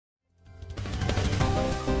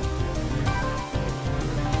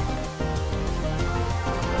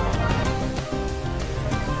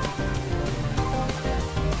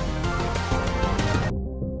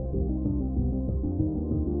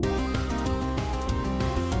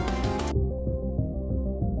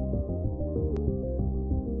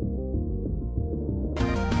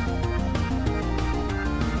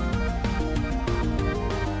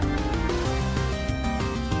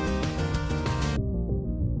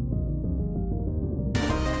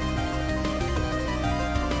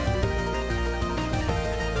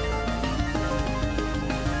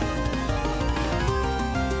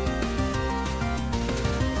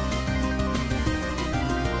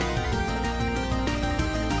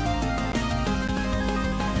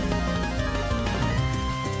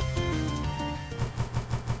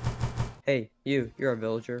Hey, you're a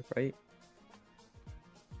villager, right?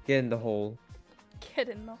 Get in the hole. Get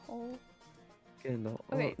in the hole. Get in the hole.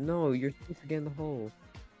 Okay. Oh, no, you're supposed to get in the hole.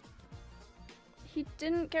 He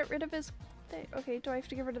didn't get rid of his thing. Okay, do I have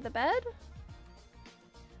to get rid of the bed?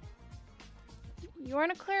 You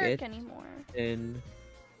aren't a cleric Get anymore. in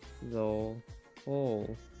the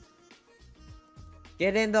hole.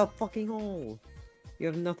 Get in the fucking hole! You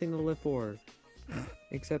have nothing to live for.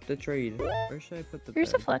 Except the trade. Where should I put the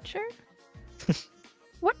Here's bed? a Fletcher.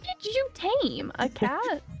 What did you tame? A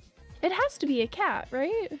cat? It has to be a cat,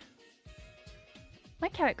 right? My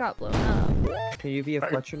cat got blown up. Can you be a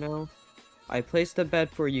Fletcher now? I placed the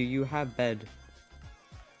bed for you. You have bed.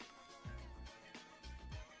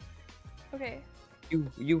 Okay.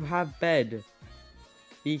 You have bed.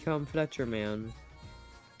 Become Fletcher, man.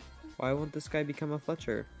 Why won't this guy become a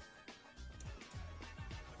Fletcher?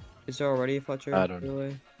 Is there already a Fletcher? I don't know.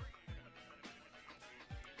 Really?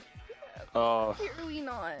 Oh, Clearly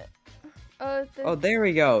not. Oh, there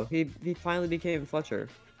we go. He finally became Fletcher.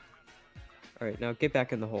 All right, now get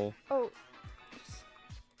back in the hole. Oh.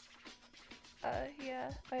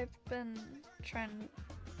 Yeah, I've been trying.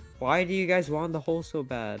 Why do you guys want the hole so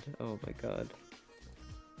bad? Oh my god.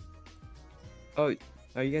 Oh,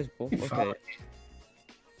 are you guys both okay?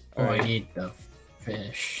 Oh, Alright. I need the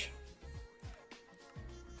fish.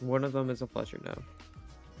 One of them is a Fletcher now.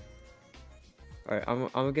 Alright, I'm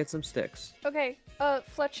gonna get some sticks. Okay,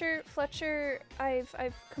 Fletcher,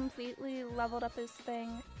 I've completely leveled up his thing.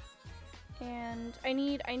 And I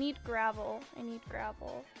need gravel.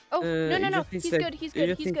 Oh, no, he's good. He's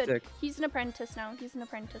an apprentice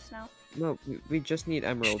now. No, we just need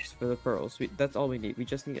emeralds for the pearls. That's all we need. We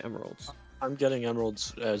just need emeralds. I'm getting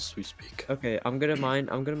emeralds as we speak. Okay, I'm gonna mine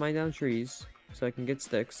down trees so I can get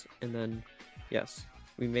sticks, and then yes,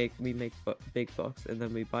 we make big bucks, and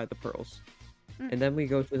then we buy the pearls. And then we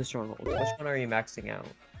go to the stronghold. Which one are you maxing out?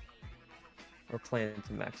 Or planning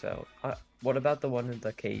to max out? What about the one in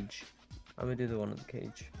the cage? I'm gonna do the one in the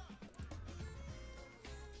cage.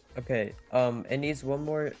 Okay, it needs one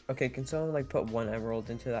more. Okay, can someone like put one emerald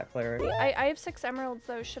into that cleric? I have 6 emeralds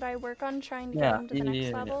though. Should I work on trying to get into the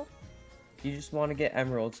next level? You just want to get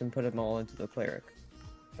emeralds and put them all into the cleric.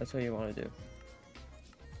 That's what you want to do.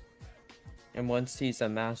 And once he's a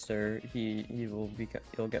master, he'll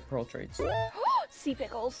get pearl traits. Sea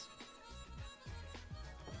pickles.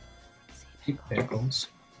 Sea pickles.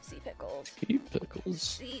 Sea pickles. Sea pickles.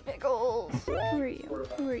 Sea pickles. Who are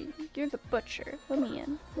you? You're the butcher. Let me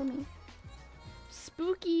in.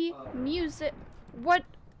 Spooky music. What?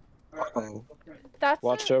 Uh-oh. That's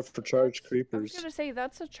Watch out for charge I was creepers. gonna say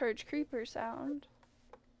that's a charge creeper sound.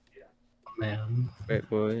 Man. Wait,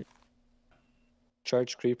 what?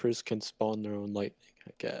 Charge creepers can spawn their own lightning,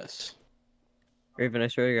 I guess. Raven, I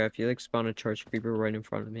swear to God, if you like spawn a charge creeper right in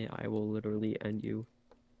front of me, I will literally end you.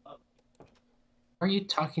 Are you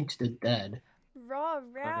talking to the dead? Raw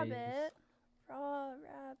rabbit. Raw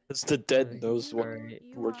rabbit. It's the dead Alright, knows what alright.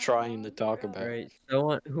 we're trying to talk about. Alright,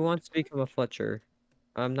 so who wants to become a Fletcher?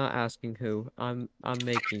 I'm not asking who. I'm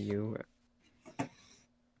making you.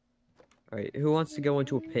 Alright, who wants to go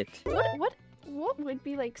into a pit? What would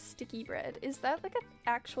be like sticky bread? Is that like an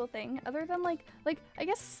actual thing? Other than like I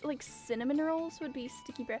guess like cinnamon rolls would be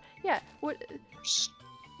sticky bread. Yeah. What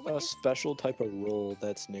A special type of roll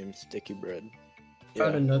that's named sticky bread.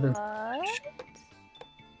 Found another. What?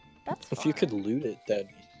 That's If you could loot it, that'd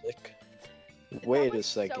be sick. Wait a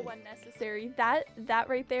second. So unnecessary. That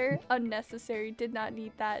right there, unnecessary. Did not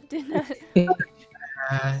need that. Did not.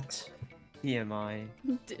 That. TMI.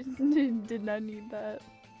 did not need that.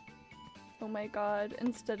 Oh my god!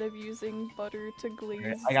 Instead of using butter to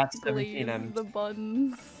glaze, I got 17 glaze M's. the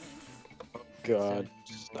buns. God,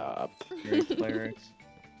 stop. Your cleric.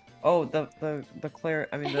 Oh, the cleric.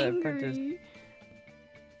 I mean the apprentice. Angry.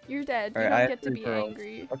 You're dead. You Alright, I don't have get to 3 be pearls.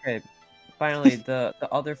 angry. Okay, finally the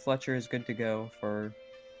other Fletcher is good to go for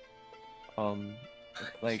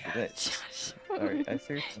like that. Sorry, I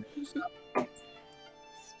seriously.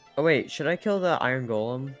 Oh wait, should I kill the iron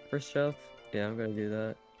golem for stuff? Yeah, I'm gonna do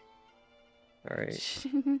that. Alright.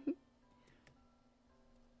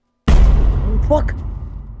 Fuck!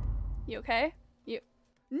 You okay?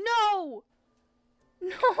 No!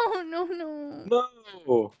 No!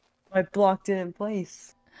 No! I blocked it in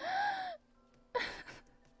place.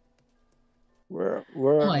 We're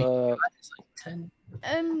Oh my god, it's like 10.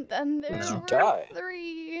 And then there Did you were die?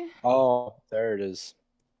 3. Oh, there it is.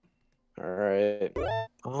 Alright.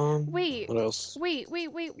 Wait. What else? Wait.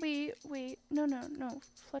 No.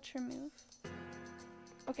 Fletcher move.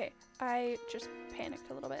 Okay, I just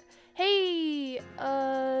panicked a little bit. Hey!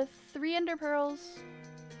 3 ender pearls.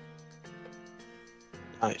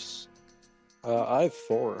 Nice. I have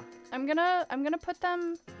 4. I'm gonna put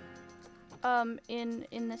them in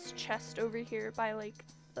this chest over here by like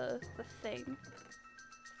the thing.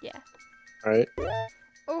 Yeah. Alright.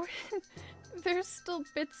 Oh, there's still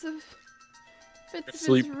bits of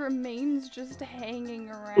his remains just hanging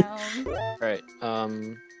around. Alright,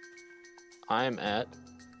 I'm at...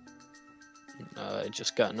 I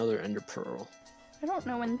just got another ender pearl. I don't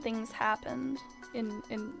know when things happened in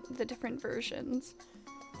the different versions,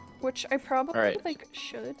 which I probably like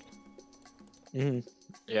should.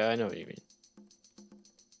 Yeah, I know what you mean.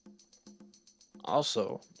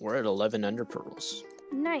 Also, we're at 11 ender pearls.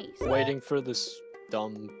 Nice. Waiting for this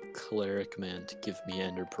dumb cleric man to give me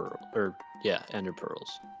ender pearl, or yeah, ender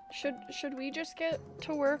pearls. Should we just get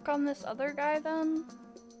to work on this other guy then?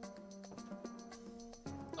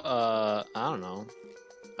 I don't know.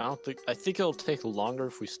 I think it'll take longer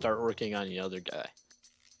if we start working on the other guy.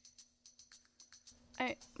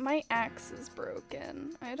 My axe is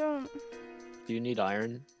broken. I don't. Do you need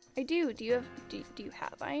iron? I do. Do you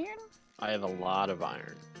have iron? I have a lot of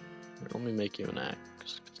iron. Let me make you an axe,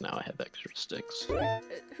 because now I have extra sticks.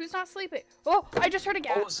 Who's not sleeping? Oh, I just heard a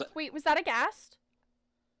ghast. What was that? Wait, was that a ghast?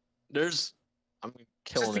 I'm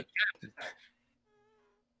killing it.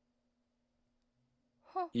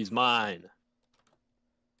 Huh. He's mine.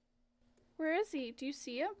 Where is he? Do you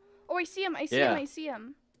see him? Oh, I see him. I see Yeah. him. I see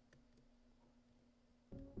him.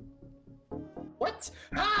 What?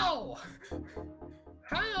 How?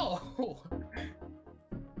 How?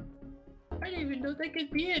 I didn't even know they could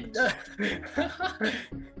be in.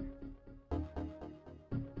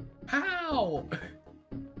 How?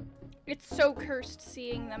 It's so cursed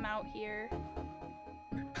seeing them out here.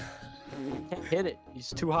 Can't hit it. He's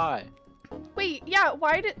too high. Wait, yeah.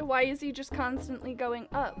 Why is he just constantly going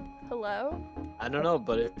up? Hello? I don't know,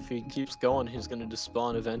 but if he keeps going, he's gonna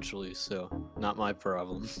despawn eventually. So, not my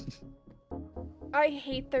problem. I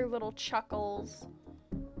hate their little chuckles.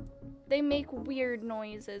 They make weird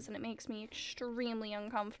noises and it makes me extremely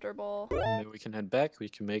uncomfortable. And then we can head back. We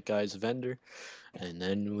can make guys vendor, and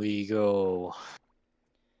then we go.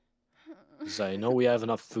 Because I know we have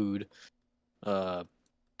enough food. Don't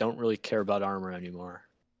really care about armor anymore.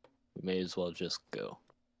 We may as well just go.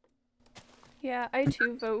 Yeah, I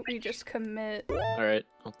too vote we just commit. All right,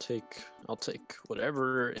 I'll take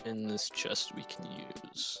whatever in this chest we can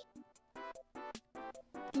use.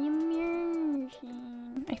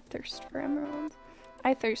 Immersion. I thirst for emeralds.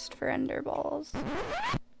 I thirst for ender balls.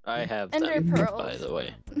 I have Ender them, pearls. by the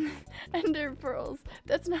way. Ender pearls.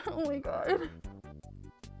 That's not. Oh my god.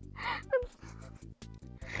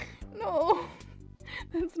 No.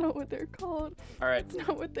 That's not what they're called. All right, That's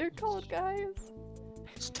not what they're called, guys.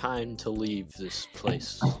 it's time to leave this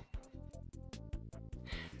place.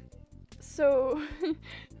 So.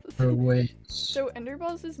 Wait. So ender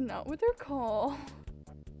balls is not what they're called.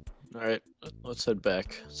 All right, let's head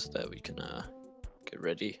back so that we can get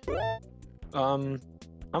ready. How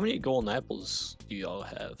many golden apples do y'all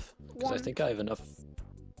have? Because I One. think I have enough.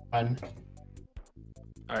 One.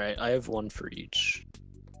 All right, I have one for each.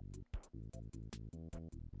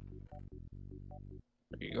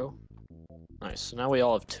 There you go. Nice. So now we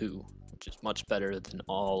all have 2, which is much better than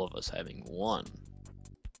all of us having 1.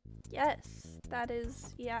 Yes, that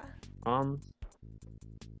is. Yeah. Am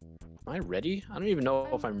I ready? I don't even know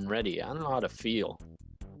if I'm ready. I don't know how to feel.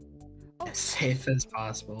 As safe as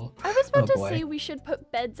possible. I was about Oh, to boy. say we should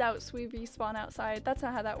put beds out so we respawn outside. That's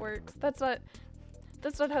not how that works. That's not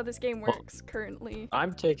how this game works currently.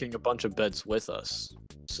 I'm taking a bunch of beds with us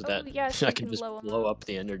so Oh, that yes, I we can can just blow 'em blow up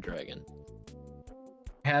the Ender Dragon.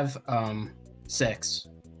 I have 6.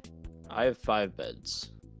 I have 5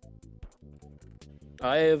 beds.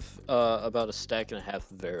 I have about a stack and a half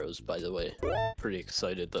of arrows, by the way. Pretty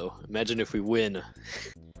excited though. Imagine if we win.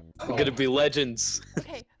 We're gonna be legends.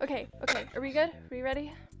 Okay. Are we good? Are we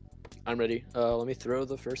ready? I'm ready. Let me throw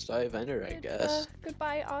the first eye of Ender, I guess.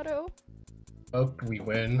 Goodbye, Otto. Hope we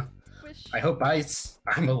win. Wish. I hope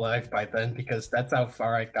I'm alive by then because that's how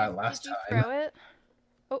far I got last Did you time. throw it?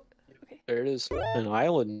 Oh, okay. There it is. An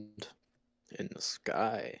island in the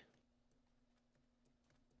sky.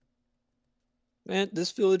 Man,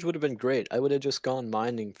 this village would have been great. I would have just gone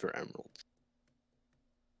mining for emeralds.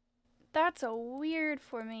 That's a weird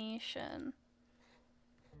formation.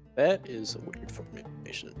 That is a weird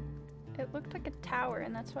formation. It looked like a tower,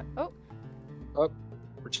 and that's what. Oh, Oh,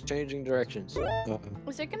 we're changing directions.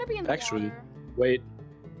 was it gonna be in the Actually- water? Wait,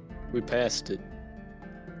 we passed it.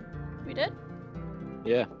 We did?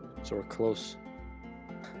 Yeah, so we're close.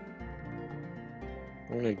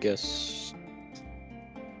 I'm gonna guess.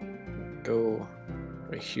 Go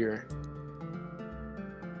right here.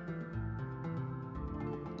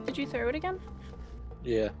 Did you throw it again?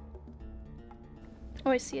 Yeah.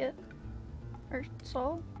 Oh, I see it. Or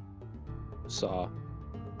saw? Saw.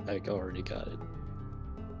 I already got it.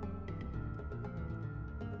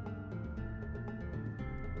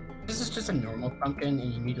 This is just a normal pumpkin,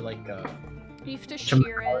 and you need to like. You have to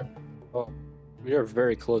shear it. Oh, we are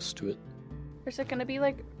very close to it. Or is it gonna be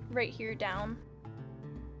like right here down?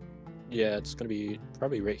 Yeah, it's gonna be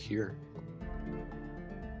probably right here.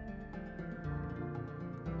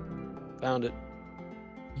 Found it.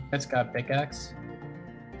 You guys got pickaxe?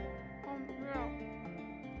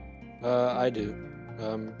 No. I do.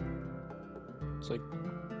 It's like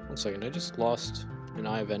 1 second. I just lost an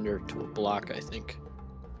eye of ender to a block, I think.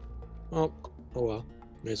 Oh well.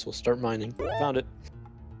 May as well start mining. Found it.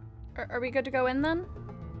 Are we good to go in then?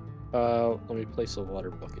 Let me place a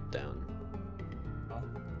water bucket down.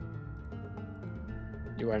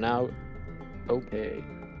 You are now okay.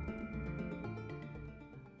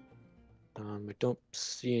 I don't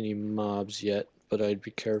see any mobs yet, but I'd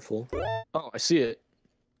be careful. Oh, I see it.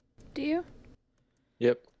 Do you?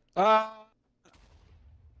 Yep. Ah!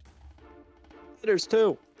 There's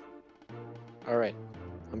two. All right,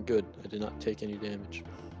 I'm good. I did not take any damage.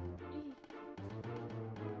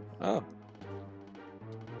 Oh.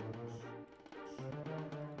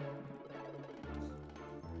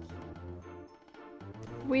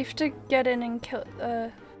 We have to get in and kill.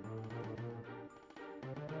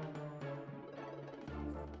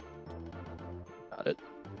 Got it.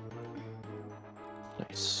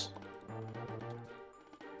 Nice.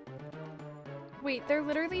 Wait, they're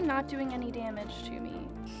literally not doing any damage to me.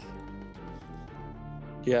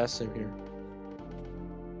 Yeah, same here.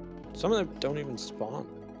 Some of them don't even spawn.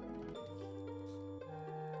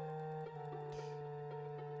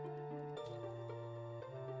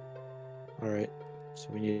 Alright, so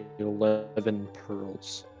we need 11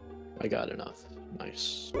 pearls. I got enough.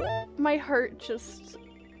 Nice. My heart just.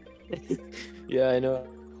 Yeah, I know.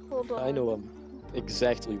 Hold on. I know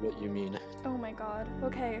exactly what you mean. Oh my god.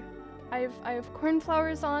 Okay. I have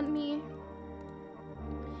cornflowers on me.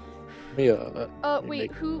 Yeah.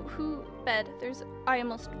 Wait, who bed? I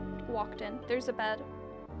almost walked in. There's a bed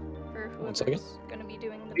for 1 second. whoever's gonna be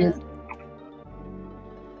doing the bed.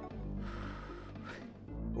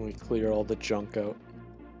 When we clear all the junk out.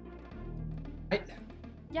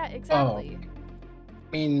 Yeah, exactly.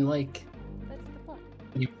 I mean, like, That's the point.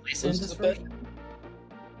 can you place it This in is this the bed. version?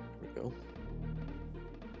 There we go.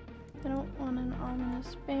 I don't want an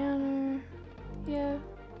ominous banner. Yeah.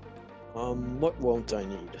 What won't I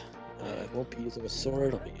need? I won't be using a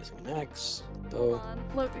sword, I'll be using an axe. Hold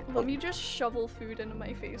Bow. on. Let me just shovel food into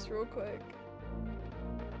my face real quick.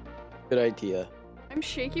 Good idea. I'm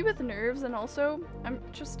shaky with nerves and also I'm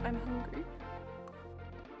hungry.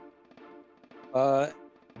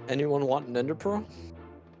 Anyone want an ender pearl?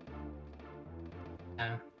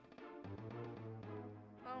 Yeah.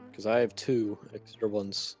 Because I have 2 extra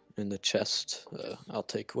ones in the chest. I'll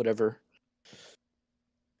take whatever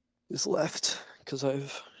is left, because I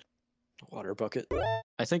have a water bucket.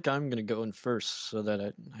 I think I'm going to go in first so that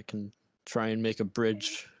I can try and make a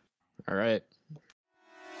bridge. Alright.